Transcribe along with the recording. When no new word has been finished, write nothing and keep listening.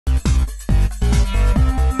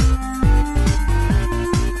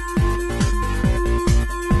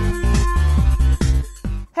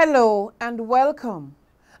Hello and welcome.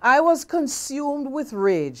 I was consumed with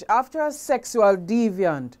rage after a sexual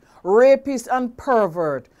deviant, rapist and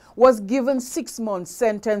pervert was given 6 months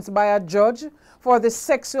sentence by a judge for the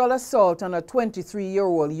sexual assault on a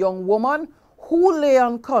 23-year-old young woman who lay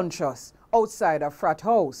unconscious outside a frat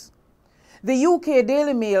house. The UK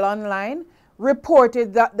Daily Mail Online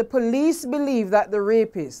reported that the police believe that the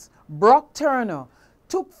rapist, Brock Turner,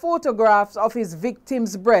 took photographs of his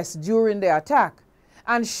victim's breast during the attack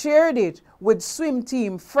and shared it with swim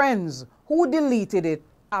team friends who deleted it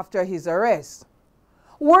after his arrest.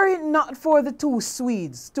 Were it not for the two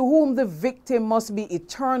Swedes, to whom the victim must be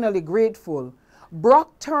eternally grateful,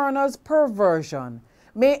 Brock Turner's perversion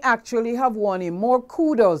may actually have won him more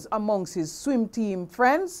kudos amongst his swim team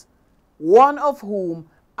friends, one of whom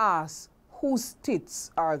asked, "Whose tits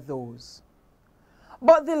are those?"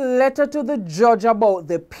 But the letter to the judge about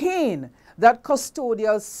the pain that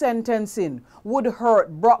custodial sentencing would hurt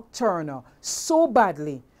Brock Turner so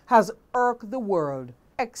badly has irked the world,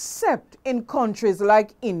 except in countries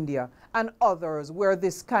like India and others where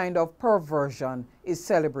this kind of perversion is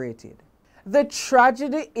celebrated. The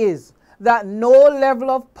tragedy is that no level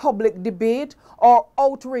of public debate or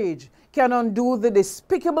outrage can undo the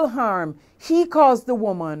despicable harm he caused the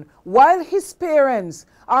woman, while his parents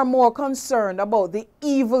are more concerned about the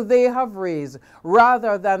evil they have raised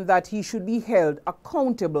rather than that he should be held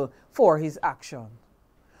accountable for his action.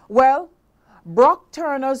 Well, Brock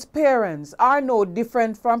Turner's parents are no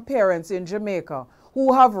different from parents in Jamaica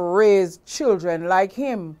who have raised children like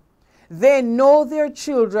him. They know their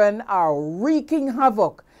children are wreaking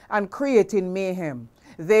havoc and creating mayhem.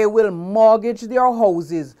 They will mortgage their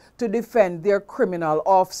houses to defend their criminal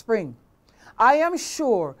offspring. I am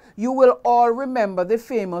sure you will all remember the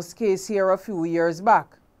famous case here a few years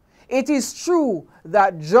back. It is true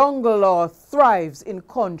that jungle law thrives in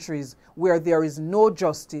countries where there is no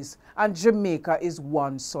justice, and Jamaica is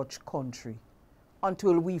one such country.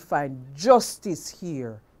 Until we find justice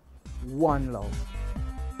here, one love.